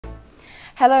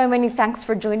Hello and many thanks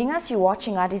for joining us. You're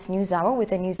watching Addis News Hour with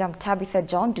the news. I'm Tabitha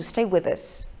John. Do stay with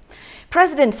us.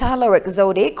 President Sahle-Work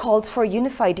Zewde called for a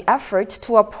unified effort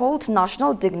to uphold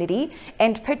national dignity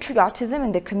and patriotism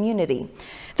in the community.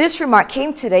 This remark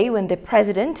came today when the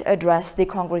president addressed the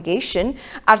congregation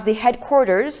at the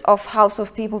headquarters of House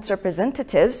of People's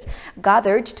Representatives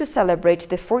gathered to celebrate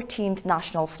the 14th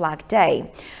National Flag Day.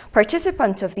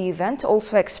 Participants of the event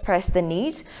also expressed the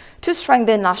need to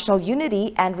strengthen national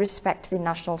unity and respect the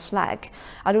national flag.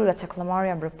 Alula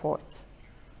Taklamariam reports.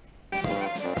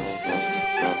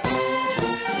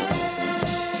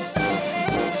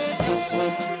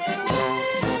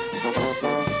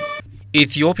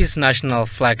 Ethiopia's National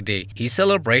Flag Day is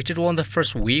celebrated on the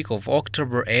first week of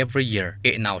October every year.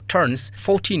 It now turns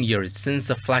 14 years since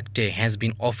the Flag Day has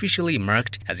been officially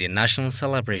marked as a national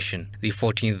celebration. The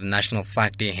 14th National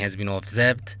Flag Day has been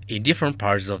observed in different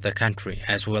parts of the country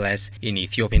as well as in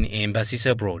Ethiopian embassies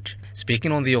abroad.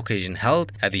 Speaking on the occasion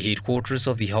held at the headquarters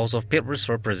of the House of People's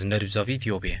Representatives of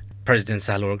Ethiopia, President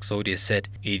Sahle-Work Zewde said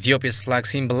Ethiopia's flag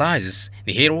symbolizes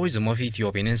the heroism of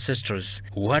Ethiopian ancestors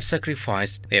who had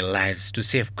sacrificed their lives to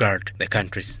safeguard the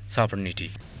country's sovereignty.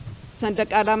 ሰንደቅ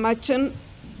ዓላማችን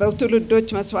በትውልዶች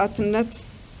መስዋዕትነት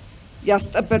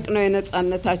ያስጠበቅነው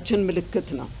የነጻነታችን ምልክት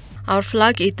ነው። Our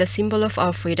flag is the symbol of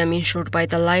our freedom ensured by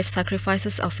the life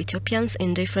sacrifices of Ethiopians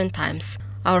in different times.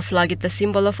 Our flag is the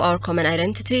symbol of our common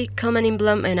identity, common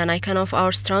emblem and an icon of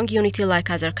our strong unity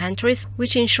like other countries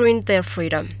which ensuring their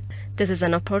freedom. This is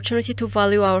an opportunity to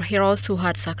value our heroes who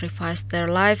had sacrificed their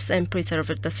lives and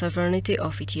preserved the sovereignty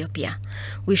of Ethiopia.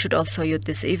 We should also use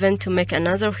this event to make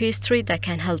another history that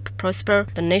can help prosper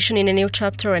the nation in a new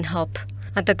chapter and hope.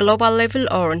 At the global level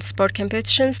or in sport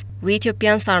competitions, we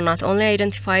Ethiopians are not only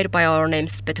identified by our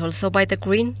names but also by the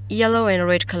green, yellow and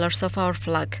red colors of our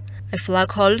flag. A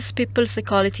flag holds people's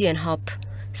equality and hope.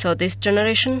 So this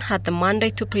generation had the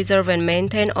mandate to preserve and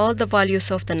maintain all the values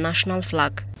of the national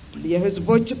flag.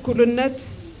 የህዝቦች እኩልነት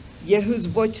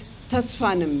የህዝቦች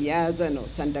ተስፋንም የያዘ ነው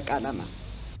ሰንደቅ ዓላማ።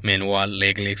 Meanwhile,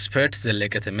 legal expert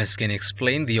Zeleke Temesgen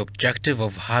explained the objective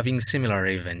of having similar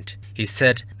event. He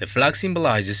said the flag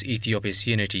symbolizes Ethiopia's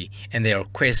unity and their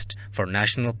quest for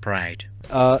national pride.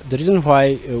 The reason why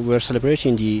we're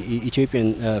celebrating the Ethiopian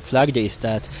Flag Day is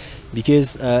that because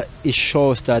it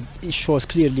shows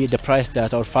clearly the price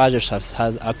that our fathers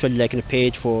has actually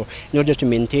paid for in order to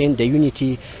maintain the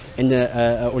unity and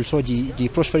also the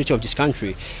prosperity of this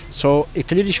country. So it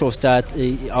clearly shows that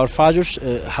our fathers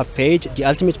have paid the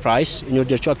ultimate price in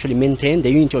order to actually maintain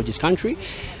the unity of this country.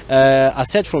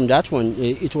 Aside from that one,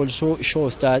 it also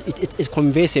shows that it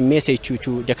conveys a message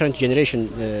to the current generation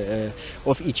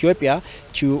of Ethiopia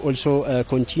to also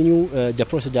continue the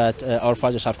process that our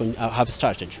fathers have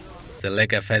started.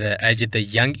 Zeleke further urged the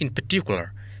young in particular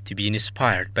to be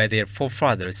inspired by their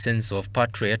forefathers' sense of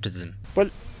patriotism.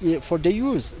 Well, for the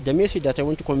youth, the message that I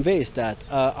want to convey is that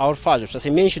our fathers, as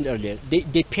I mentioned earlier,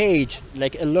 they paid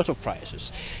a lot of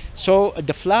prices. So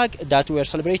the flag that we are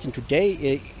celebrating today,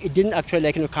 it didn't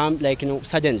actually come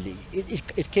suddenly.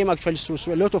 It came actually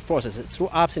through a lot of processes, through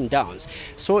ups and downs.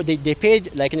 So they paid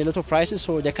a lot of prices.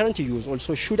 So the current youth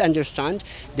also should understand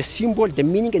the symbol, the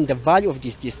meaning and the value of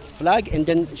this flag, and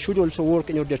then should also work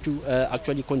in order to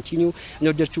actually continue, in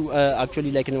order to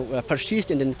actually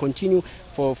persist and then continue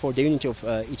for the unity of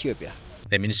Ethiopia.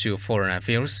 The Ministry of Foreign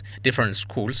Affairs, different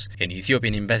schools and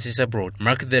Ethiopian embassies abroad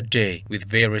marked the day with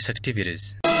various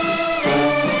activities.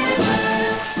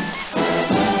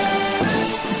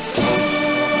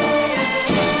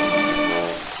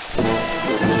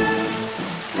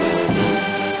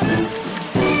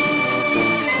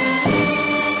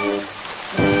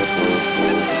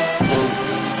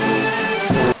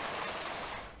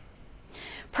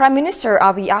 Prime Minister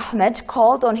Abiy Ahmed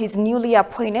called on his newly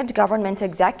appointed government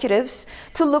executives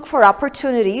to look for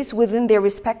opportunities within their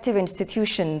respective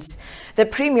institutions. The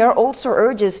Premier also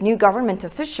urges new government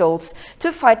officials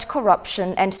to fight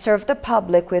corruption and serve the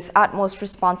public with utmost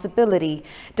responsibility.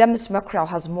 Demis Makrau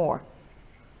has more.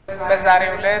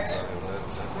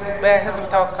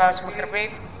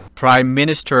 Prime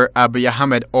Minister Abiy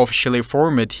Ahmed officially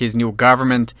formed his new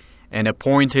government and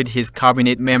appointed his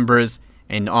cabinet members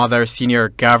and other senior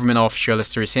government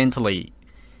officials recently.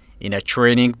 In a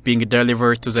training being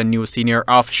delivered to the new senior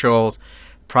officials,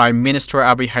 Prime Minister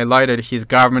Abiy highlighted his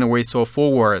government way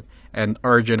forward and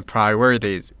urgent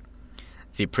priorities.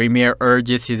 The Premier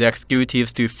urges his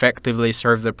executives to effectively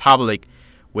serve the public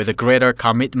with a greater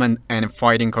commitment and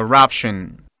fighting corruption.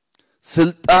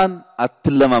 ስልጣን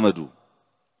አትለማመዱ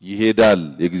ይሄዳል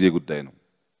የጊዜ ጉዳይ ነው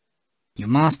You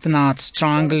must not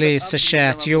strongly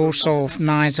associate yourself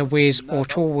neither with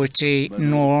authority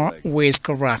nor with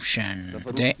corruption.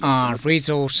 They are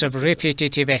results of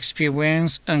repetitive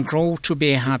experience and grow to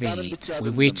be a habit. We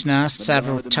witnessed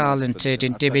several talented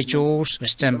individuals who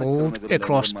stumbled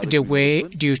across the way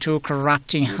due to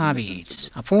corrupting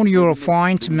habits. Upon your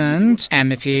appointment,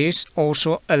 MEPs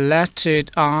also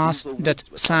alerted us that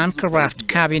some corrupt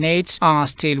cabinets are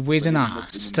still within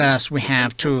us. Thus, we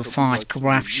have to fight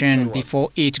corruption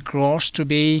before it grows to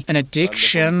be an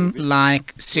addiction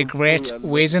like cigarette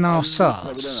within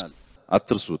ourselves.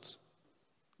 አትርሱት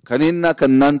ከኔና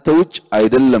ከናንተ ውጭ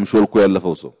አይደለም ሾልኮ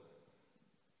ያለፈው ሰው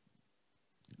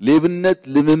ሌብነት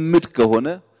ልምምድ ከሆነ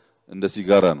እንደ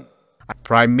ሲጋራ ነው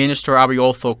Prime Minister Abiy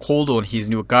also called on his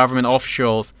new government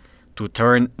officials to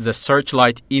turn the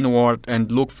searchlight inward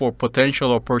and look for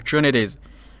potential opportunities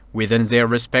within their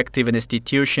respective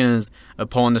institutions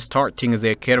upon starting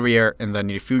their career in the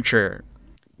near future.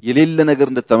 የሌለ ነገር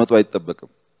እንድታመጡ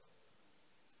አይተጠበቅም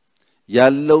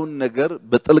ያለውን ነገር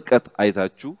በጥልቀት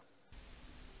አይታችሁ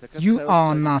You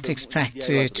are not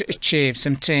expected to achieve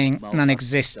something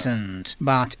non-existent,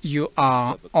 but you are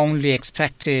only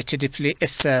expected to deeply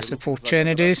assess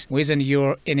opportunities within your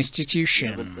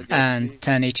institution and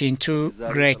turn it into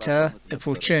greater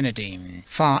opportunity.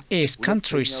 Far East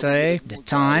countries say the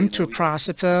time to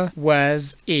prosper was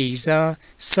either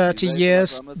 30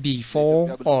 years before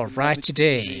or right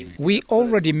today. We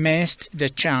already missed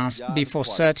the chance before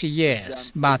 30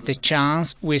 years, but the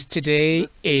chance with today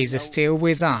is still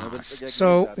with us. So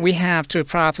we have to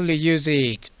properly use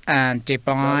it and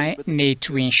thereby need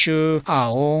to ensure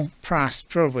our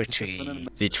prosperity.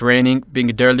 The training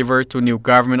being delivered to new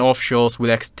government officials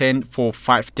will extend for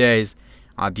 5 days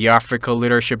at the Africa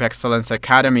Leadership Excellence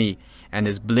Academy and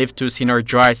is believed to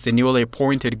synergize the newly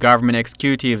appointed government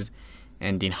executives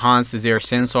and enhance their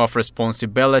sense of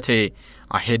responsibility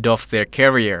ahead of their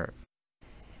career.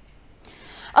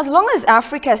 As long as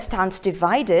Africa stands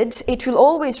divided, it will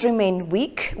always remain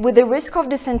weak, with the risk of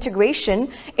disintegration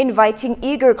inviting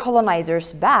eager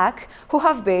colonizers back who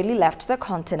have barely left the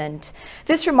continent.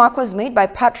 This remark was made by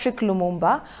Patrick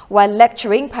Lumumba while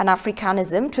lecturing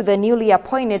Pan-Africanism to the newly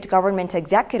appointed government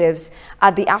executives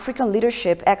at the African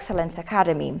Leadership Excellence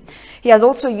Academy. He has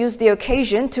also used the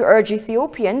occasion to urge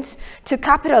Ethiopians to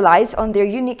capitalize on their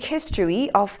unique history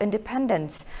of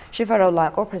independence. Shifarao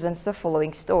Lako presents the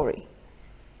following story.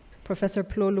 Professor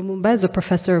Plo Lumumba is a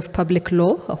professor of public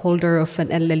law, a holder of an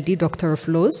LLD, Doctor of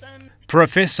Laws.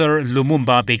 Professor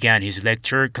Lumumba began his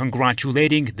lecture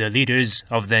congratulating the leaders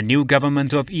of the new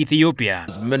government of Ethiopia.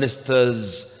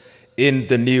 Ministers in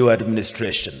the new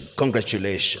administration,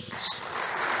 congratulations.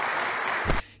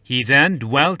 He then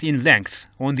dwelt in length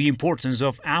on the importance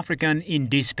of African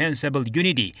indispensable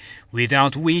unity,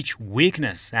 without which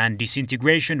weakness and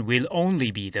disintegration will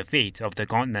only be the fate of the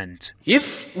continent.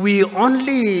 If we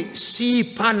only see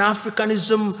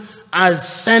Pan-Africanism as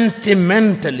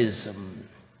sentimentalism,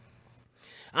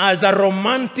 as a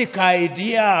romantic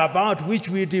idea about which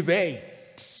we debate,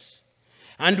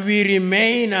 and we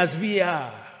remain as we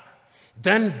are,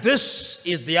 then this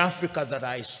is the Africa that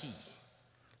I see.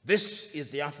 This is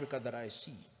the Africa that I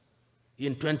see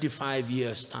in 25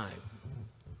 years' time.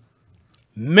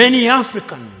 Many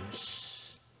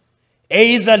Africans,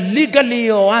 either legally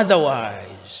or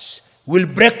otherwise, will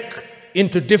break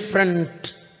into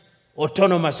different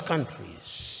autonomous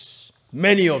countries.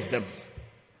 Many of them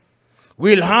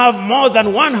will have more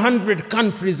than 100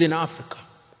 countries in Africa,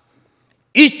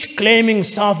 each claiming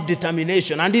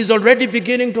self-determination, and is already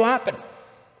beginning to happen.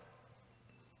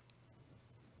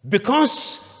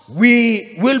 Because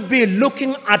we will be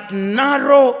looking at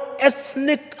narrow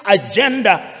ethnic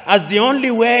agenda as the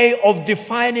only way of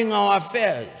defining our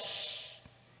affairs.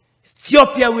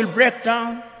 Ethiopia will break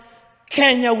down,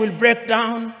 Kenya will break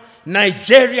down,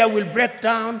 Nigeria will break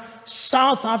down,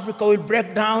 South Africa will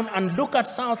break down, and look at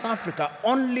South Africa.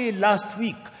 Only last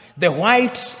week, the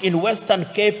whites in Western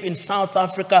Cape in South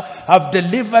Africa have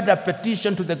delivered a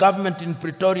petition to the government in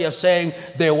Pretoria saying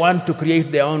they want to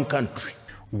create their own country.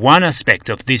 One aspect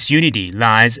of this unity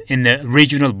lies in the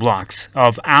regional blocs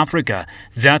of Africa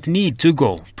that need to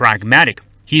go pragmatic.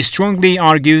 He strongly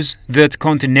argues that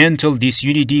continental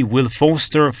disunity will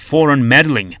foster foreign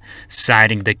meddling,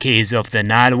 citing the case of the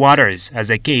Nile waters as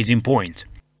a case in point.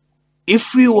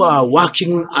 If we were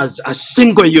working as a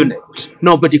single unit,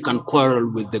 nobody can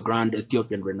quarrel with the Grand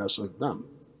Ethiopian Renaissance Dam.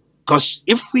 Because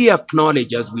if we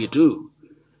acknowledge, as we do,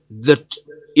 that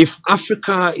if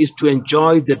Africa is to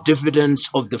enjoy the dividends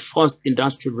of the fourth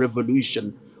industrial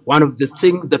revolution, one of the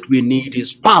things that we need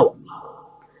is power.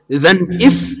 Then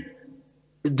if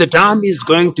the dam is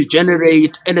going to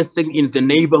generate anything in the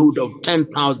neighborhood of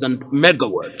 10,000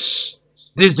 megawatts.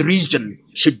 This region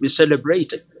should be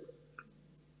celebrated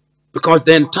because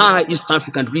the entire East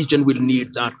African region will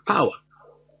need that power.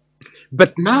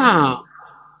 But now,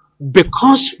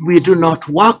 because we do not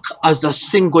work as a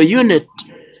single unit,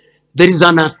 there is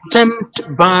an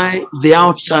attempt by the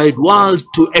outside world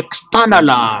to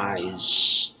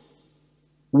externalize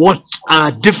what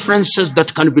are differences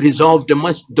that can be resolved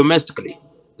domestically.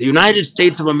 The United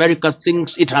States of America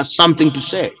thinks it has something to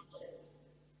say.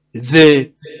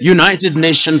 The United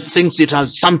Nations thinks it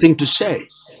has something to say.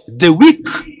 The weak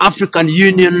African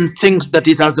Union thinks that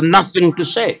it has nothing to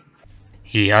say.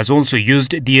 He has also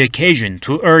used the occasion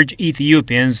to urge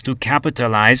Ethiopians to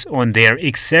capitalize on their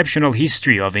exceptional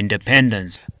history of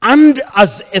independence. And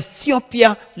as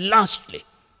Ethiopia, lastly,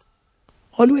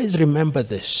 always remember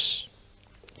this.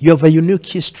 You have a unique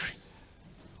history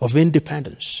of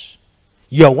independence.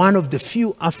 You are one of the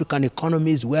few African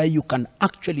economies where you can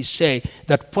actually say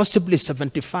that possibly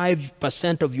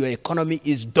 75% of your economy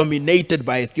is dominated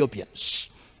by Ethiopians.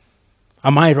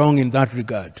 Am I wrong in that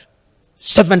regard?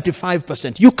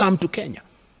 75%. You come to Kenya.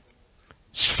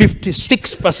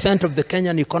 56% of the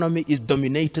Kenyan economy is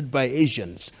dominated by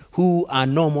Asians who are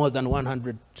no more than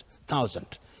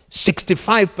 100,000.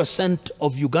 65%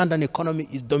 of Ugandan economy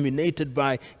is dominated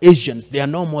by Asians. There are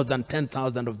no more than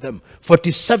 10,000 of them.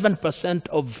 47%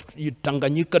 of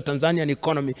Tanzanian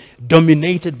economy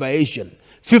dominated by Asian.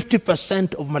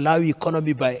 50% of Malawi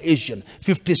economy by Asian.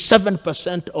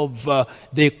 57% of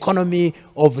the economy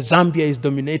of Zambia is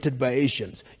dominated by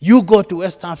Asians. You go to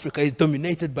West Africa, it's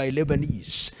dominated by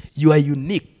Lebanese. You are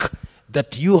unique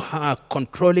that you are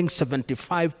controlling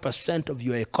 75% of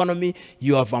your economy.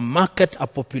 You have a market, a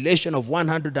population of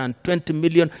 120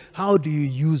 million. How do you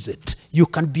use it? You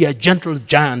can be a gentle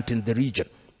giant in the region.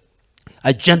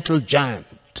 A gentle giant.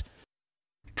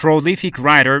 Prolific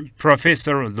writer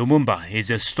Professor Lumumba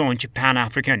is a staunch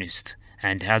Pan-Africanist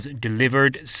and has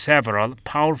delivered several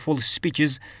powerful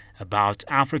speeches about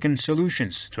African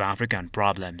solutions to African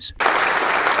problems.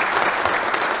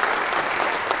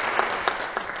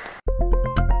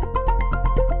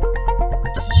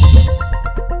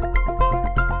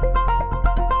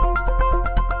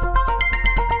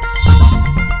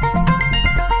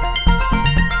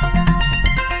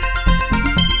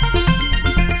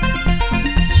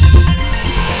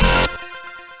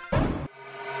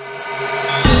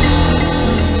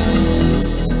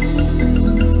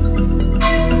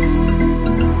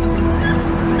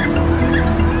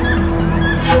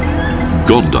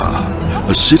 Gondar,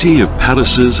 a city of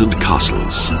palaces and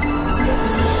castles.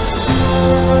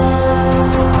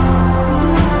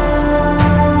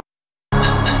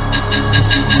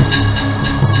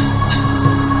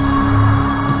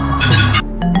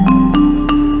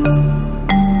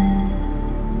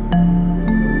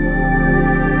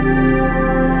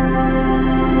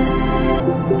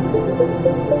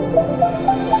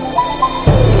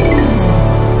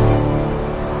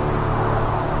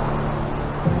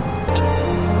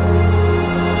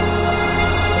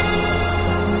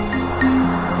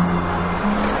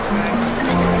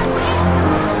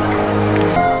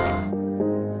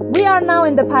 Now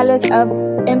in the palace of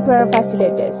Emperor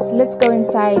Fasilides. Let's go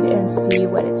inside and see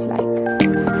what it's like.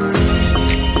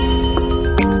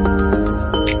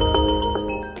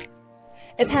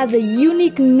 It has a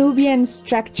unique Nubian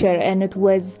structure and it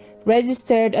was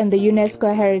registered on the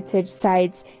UNESCO Heritage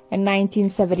Sites in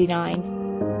 1979.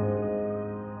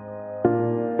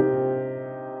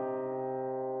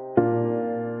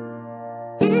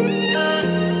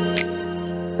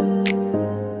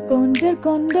 Gondar,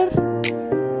 Gondar.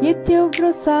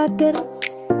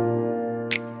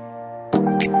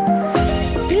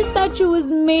 This statue was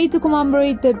made to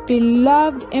commemorate the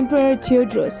beloved Emperor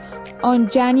Theodorus on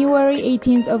January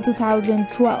 18th of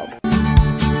 2012.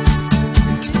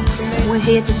 We're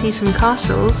here to see some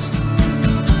castles.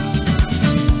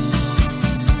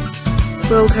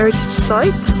 World Heritage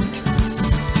Site.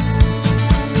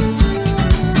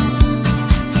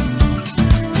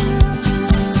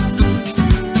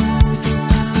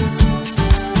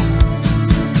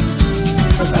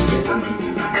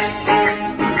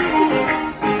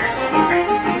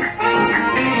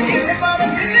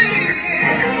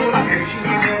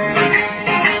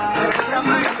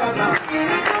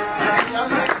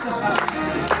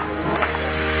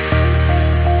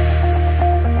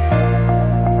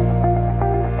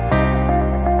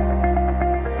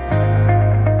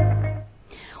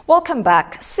 Welcome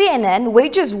back. CNN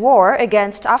wages war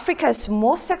against Africa's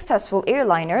most successful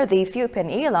airliner, the Ethiopian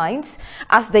Airlines,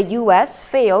 as the U.S.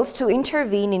 fails to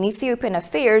intervene in Ethiopian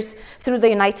affairs through the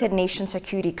United Nations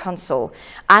Security Council.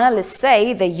 Analysts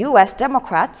say the U.S.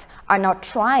 Democrats are not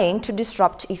trying to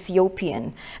disrupt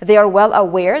Ethiopian. They are well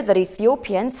aware that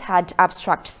Ethiopians had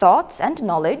abstract thoughts and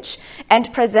knowledge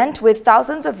and present with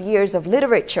thousands of years of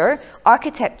literature,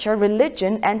 architecture,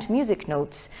 religion, and music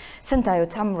notes. Sintayo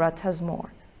Tamrat has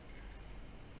more.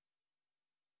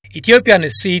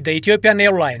 Ethiopians see the Ethiopian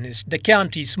Airlines, the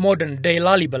country's modern-day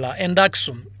Lalibela and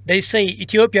Aksum. They say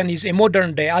Ethiopian is a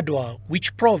modern-day Adwa,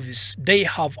 which proves they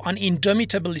have an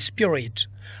indomitable spirit.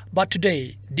 But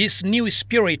today, this new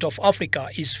spirit of Africa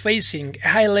is facing a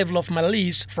high level of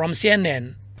malice from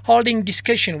CNN. Holding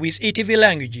discussion with ETV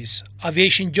Languages,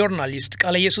 aviation journalist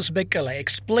Kalayesus Bekele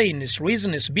explains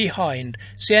reasons behind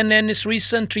CNN's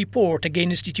recent report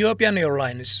against Ethiopian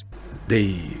Airlines.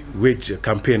 They wage a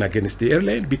campaign against the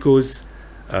airline because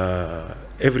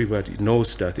everyone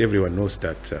knows that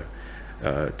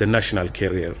the national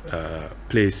carrier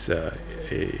plays a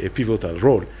pivotal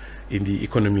role in the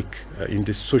economic, in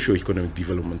the socio-economic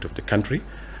development of the country.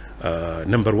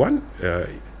 Number one, the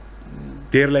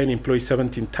airline employs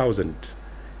 17,000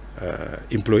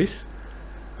 employees,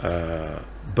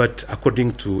 but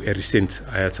according to a recent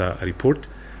IATA report,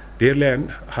 the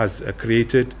airline has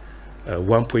created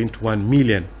 1.1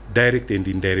 million direct and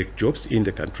indirect jobs in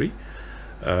the country,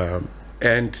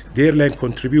 and the airline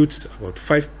contributes about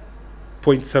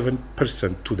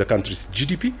 5.7% to the country's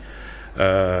GDP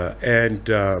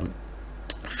and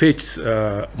fetches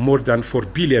more than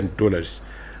 $4 billion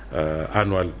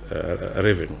annual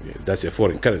revenue. That's a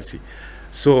foreign currency.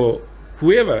 So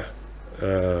whoever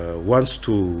wants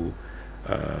to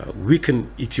weaken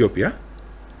Ethiopia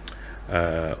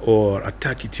or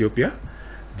attack Ethiopia,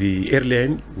 the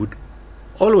airline would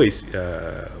always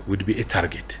would be a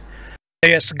target.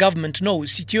 The US government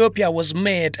knows Ethiopia was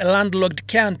made a landlocked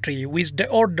country with the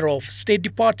order of State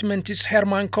Department's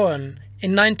Herman Cohen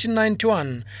in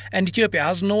 1991, and Ethiopia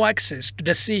has no access to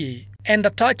the sea. And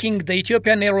attacking the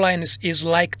Ethiopian Airlines is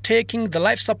like taking the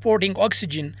life-supporting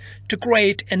oxygen to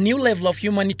create a new level of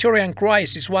humanitarian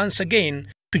crisis once again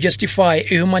to justify a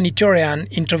humanitarian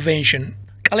intervention.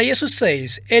 Kalayesus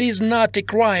says it is not a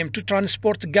crime to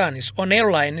transport guns on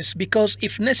airlines because,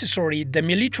 if necessary, the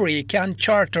military can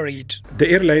charter it.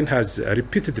 The airline has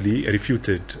repeatedly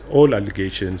refuted all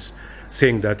allegations,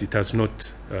 saying that it has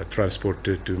not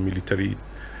transported military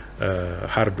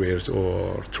hardware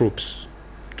or troops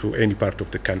to any part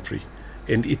of the country,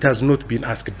 and it has not been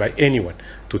asked by anyone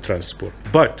to transport.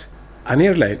 But an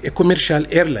airline, a commercial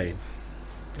airline,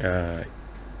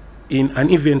 in an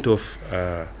event of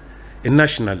a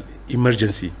national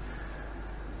emergency,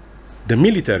 the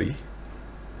military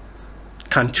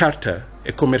can charter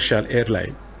a commercial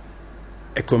airline,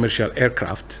 a commercial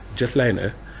aircraft,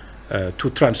 jetliner, to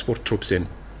transport troops and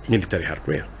military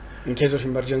hardware. In case of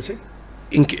emergency?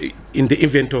 In the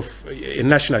event of a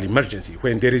national emergency.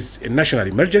 When there is a national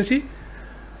emergency,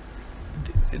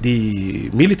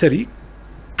 the military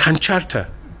can charter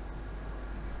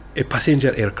a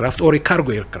passenger aircraft or a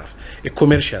cargo aircraft, a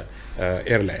commercial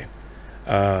airline,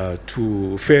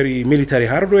 to ferry military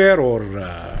hardware or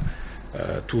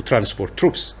to transport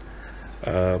troops.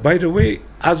 By the way,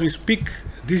 as we speak,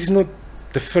 this is not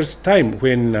the first time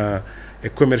when a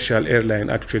commercial airline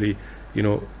actually,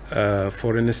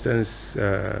 for instance,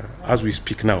 as we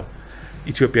speak now,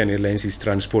 Ethiopian Airlines is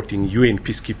transporting UN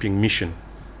peacekeeping mission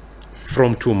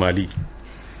from to Mali,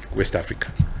 West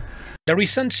Africa. The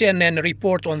recent CNN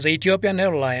report on the Ethiopian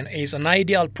airline is an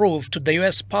ideal proof to the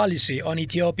US policy on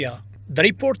Ethiopia. The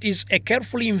report is a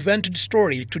carefully invented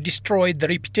story to destroy the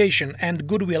reputation and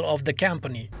goodwill of the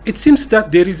company. It seems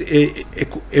that there is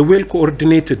a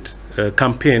well-coordinated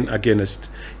campaign against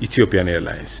Ethiopian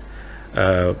Airlines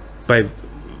by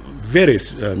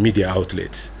various media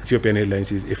outlets. Ethiopian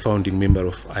Airlines is a founding member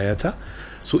of IATA,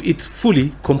 so it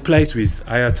fully complies with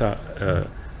IATA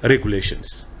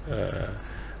regulations,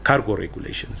 cargo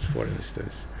regulations, for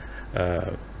instance.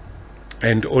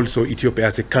 And also Ethiopia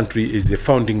as a country is a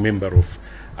founding member of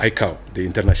ICAO, the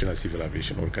International Civil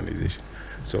Aviation Organization.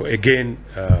 So again,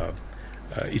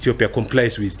 Ethiopia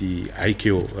complies with the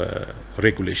ICAO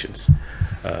regulations.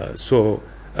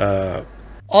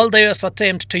 All the US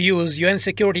attempt to use UN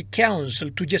Security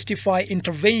Council to justify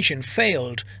intervention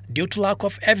failed due to lack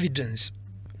of evidence.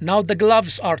 Now the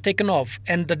gloves are taken off,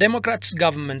 and the Democrats'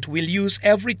 government will use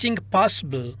everything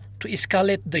possible to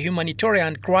escalate the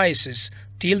humanitarian crisis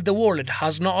till the world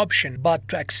has no option but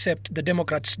to accept the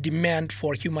Democrats' demand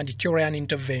for humanitarian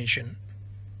intervention.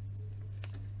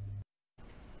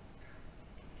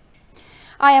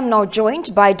 I am now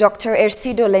joined by Dr.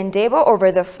 Ercido Lendebo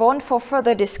over the phone for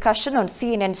further discussion on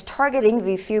CNN's targeting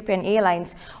the Ethiopian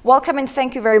Airlines. Welcome and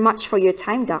thank you very much for your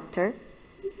time, Doctor.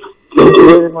 Thank you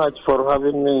very much for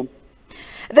having me.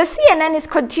 The CNN is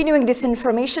continuing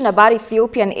disinformation about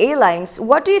Ethiopian Airlines.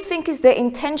 What do you think is the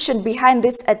intention behind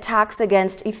these attacks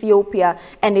against Ethiopia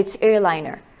and its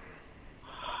airliner?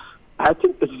 I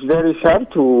think it's very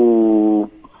sad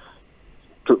to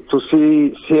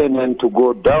see CNN to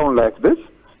go down like this,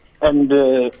 and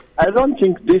I don't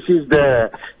think this is the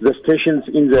station's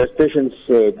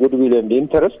goodwill and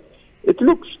interest. It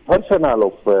looks personal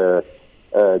of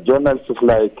journalists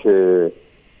like who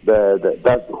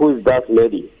is that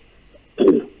lady.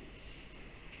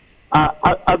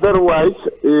 Otherwise,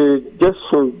 just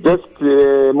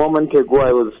a moment ago,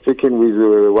 I was speaking with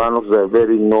one of the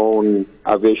very known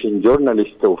aviation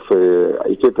journalists of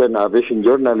Ethiopian aviation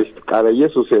journalist, Kara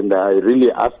Jesus, and I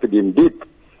really asked him deep,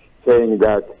 saying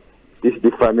that this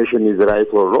defamation is right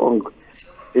or wrong.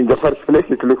 In the first place,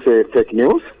 it looks fake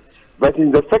news, but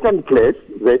in the second place,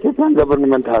 the Ethiopian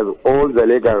government has all the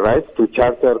legal rights to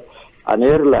charter an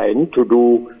airline to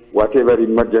do whatever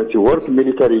emergency work,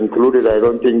 military included. I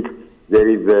don't think there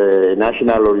is a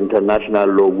national or international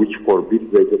law which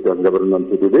forbids the Ethiopian government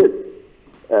to do this.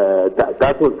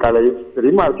 That was Kala's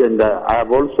remark, and I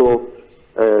have also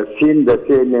seen the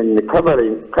CNN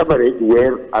coverage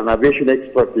where an aviation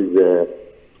expert is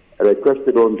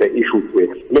requested on the issue to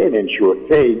explain, and she was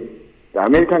saying the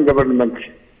American government,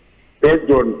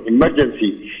 based on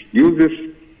emergency, uses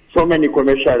so many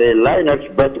commercial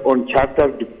airliners, but on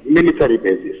chartered military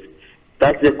basis.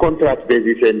 That's the contract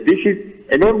basis, and this is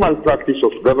a normal practice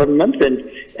of government, and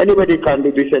anybody can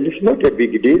do this, and it's not a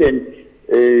big deal. And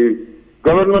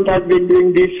government has been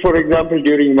doing this, for example,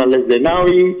 during Meles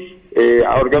Zenawi.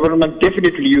 Our government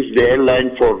definitely used the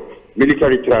airline for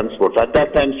military transport. At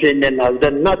that time, CNN has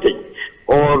done nothing,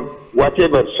 or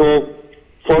whatever. So,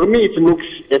 for me, it looks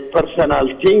a personal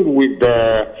thing with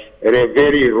a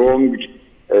very wrong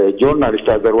journalist.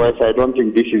 Otherwise, I don't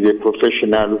think this is a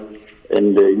professional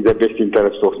and in the best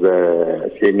interest of the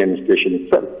CNN station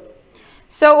itself.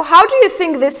 So how do you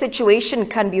think this situation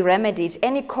can be remedied?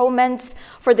 Any comments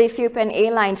for the Ethiopian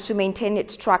Airlines to maintain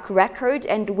its track record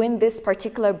and win this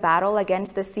particular battle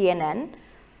against the CNN?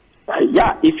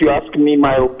 Yeah, if you ask me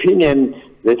my opinion,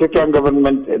 the Ethiopian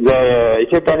government, the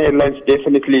Ethiopian Airlines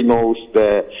definitely knows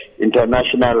the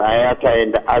international IATA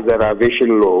and other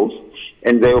aviation laws,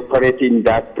 and they operate in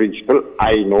that principle.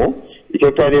 I know.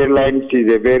 Ethiopian Airlines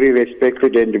is a very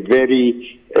respected and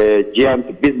very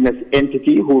giant business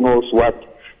entity who knows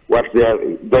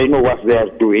they know what they are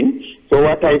doing. So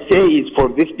what I say is, for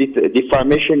this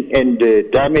defamation and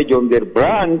damage on their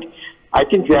brand, I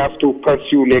think they have to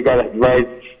pursue legal advice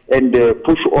and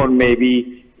push on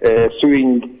maybe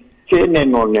suing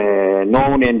CNN on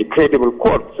known and credible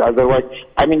courts. Otherwise,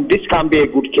 I mean, this can be a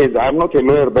good case. I'm not a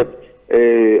lawyer, but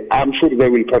I'm sure they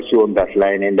will pursue on that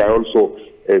line, and I also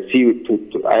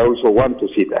want to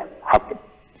see that happen.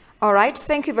 All right.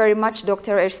 Thank you very much,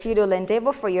 Dr. Ercido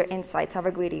Lendebo, for your insights. Have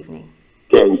a great evening.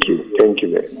 Thank you. Thank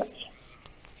you very much.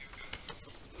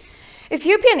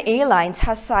 Ethiopian Airlines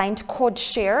has signed code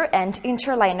share and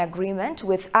interline agreement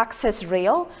with Access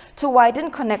Rail to widen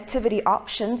connectivity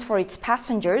options for its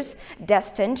passengers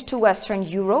destined to Western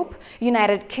Europe,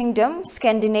 United Kingdom,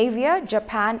 Scandinavia,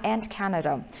 Japan, and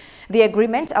Canada. The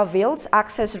agreement avails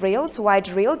Access Rail's wide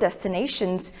rail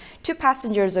destinations to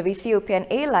passengers of Ethiopian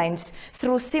Airlines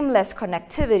through seamless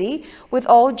connectivity with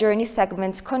all journey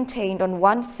segments contained on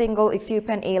one single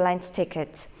Ethiopian Airlines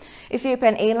ticket.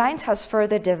 Ethiopian Airlines has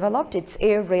further developed its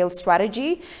air rail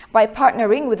strategy by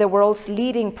partnering with the world's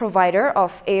leading provider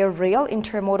of air rail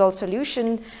intermodal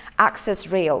solution, Access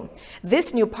Rail.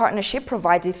 This new partnership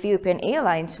provides Ethiopian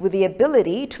Airlines with the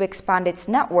ability to expand its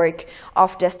network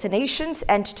of destinations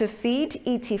and to feed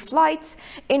ET flights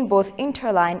in both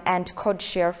interline and code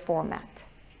share format.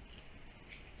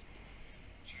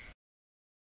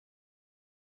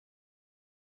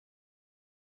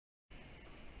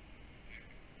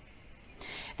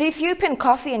 The Ethiopian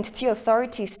Coffee and Tea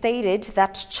Authority stated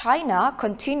that China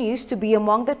continues to be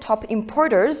among the top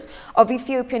importers of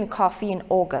Ethiopian coffee in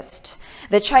August.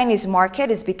 The Chinese market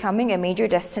is becoming a major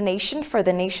destination for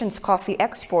the nation's coffee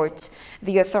exports,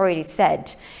 the authority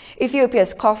said.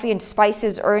 Ethiopia's coffee and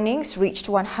spices earnings reached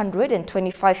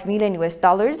 $125 million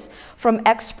from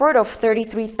export of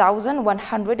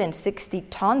 33,160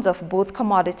 tons of both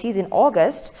commodities in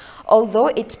August, although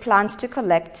it plans to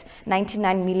collect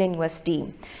 $99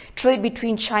 million. Trade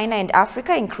between China and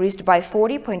Africa increased by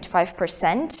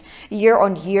 40.5%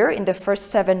 year-on-year in the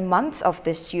first 7 months of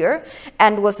this year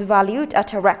and was valued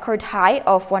at a record high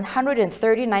of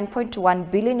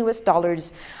 $139.1 billion,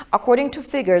 according to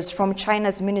figures from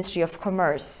China's Ministry of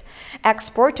Commerce.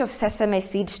 Export of sesame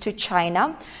seeds to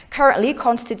China currently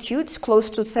constitutes close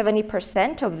to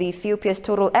 70% of the Ethiopia's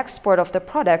total export of the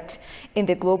product in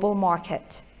the global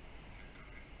market.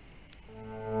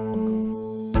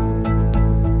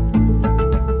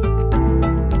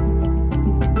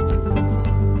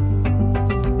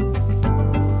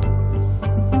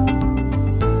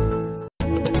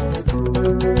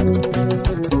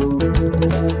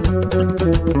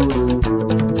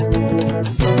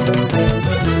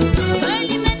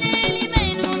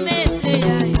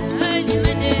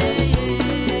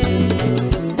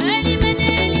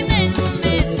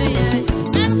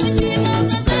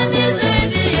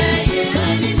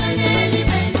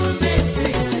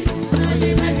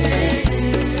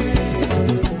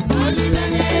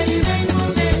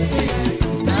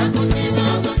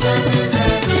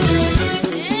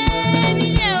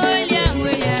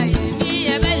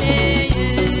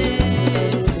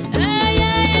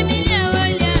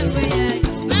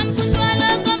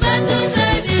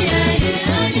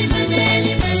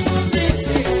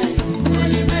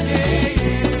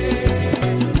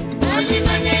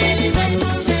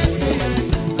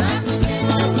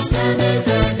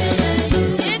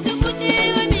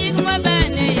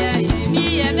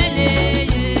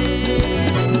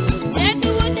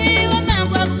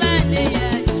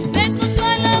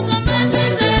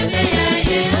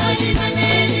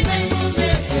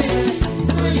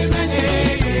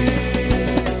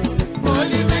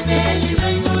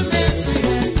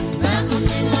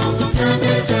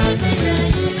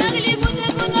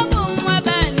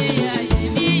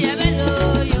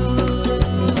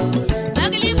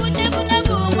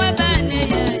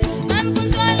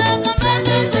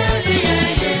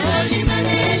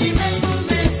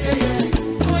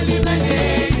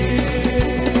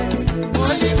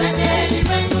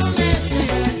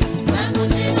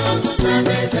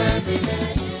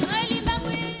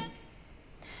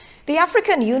 The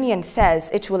African Union says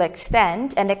it will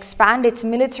extend and expand its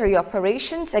military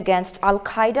operations against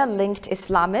Al-Qaeda-linked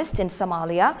Islamists in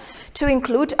Somalia to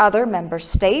include other member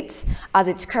states as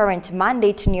its current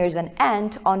mandate nears an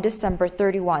end on December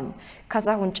 31.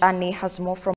 Kazahun Chani has more from